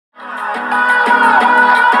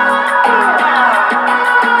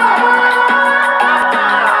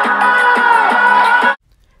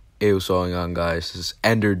what's going on, guys? This is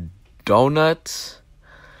Ender Donut,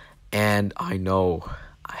 and I know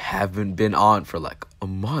I haven't been on for like a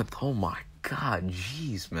month. Oh my god,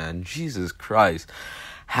 jeez, man, Jesus Christ,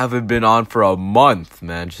 haven't been on for a month,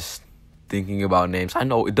 man. Just thinking about names. I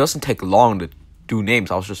know it doesn't take long to do names.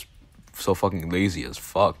 I was just so fucking lazy as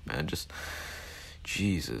fuck, man. Just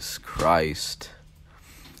Jesus Christ.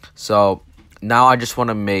 So now I just want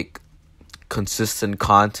to make consistent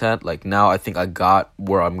content. Like now I think I got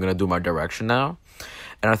where I'm gonna do my direction now,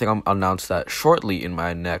 and I think I'll announce that shortly in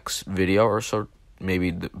my next video, or so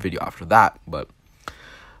maybe the video after that. But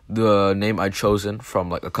the name I chosen from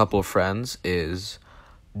like a couple of friends is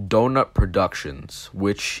Donut Productions,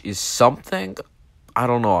 which is something I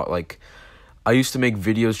don't know, like I used to make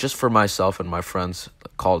videos just for myself and my friends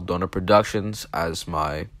called Donut Productions as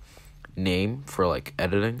my name for like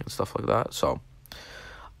editing and stuff like that. So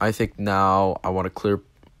I think now I want a clear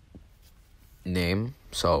name,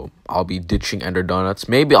 so I'll be ditching Ender Donuts.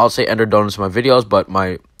 Maybe I'll say Ender Donuts in my videos, but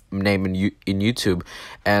my name in YouTube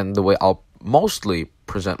and the way I'll mostly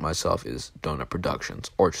present myself is Donut Productions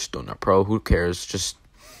or just Donut Pro. Who cares? Just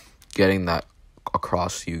getting that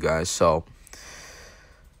across to you guys. So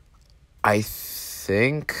I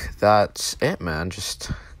think that's it, man. Just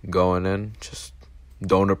going in, just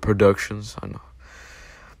Donut Productions. I know.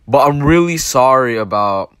 But I'm really sorry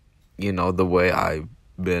about, the way I've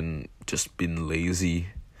been lazy.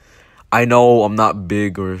 I know I'm not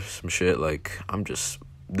big or some shit. Like,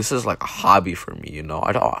 this is like a hobby for me,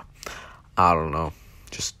 I don't know.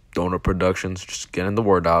 Just Donut Productions, just getting the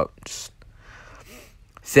word out. Just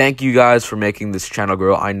thank you guys for making this channel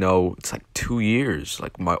grow. I know it's like 2 years.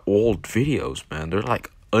 Like, my old videos, man, they're like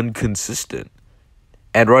inconsistent.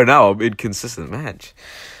 And right now I'm inconsistent, man.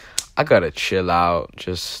 I gotta chill out,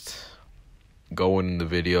 just go in the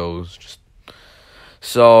videos.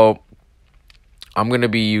 So I'm gonna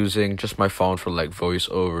be using just my phone for like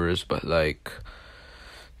voiceovers, but like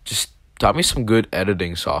just tell me some good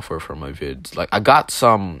editing software for my vids. Like I got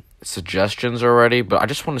some suggestions already, but I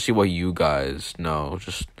just want to see what you guys know,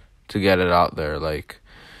 just to get it out there. Like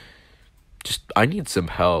I need some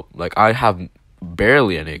help. Like I have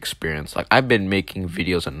barely any experience. Like I've been making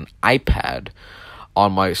videos on an iPad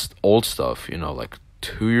on my old stuff, like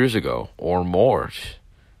 2 years ago or more.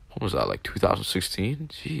 What was that, like 2016?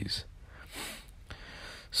 Jeez.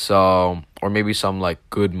 So, or maybe some like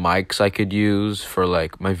good mics I could use for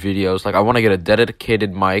like my videos. Like I want to get a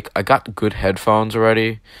dedicated mic. I got good headphones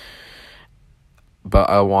already, but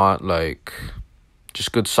I want like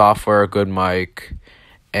just good software, good mic,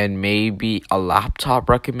 and maybe a laptop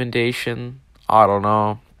recommendation. I don't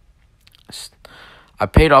know. I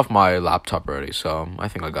paid off my laptop already, so I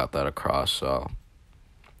think I got that across. So,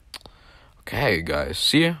 okay, guys.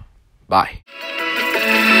 See ya. Bye.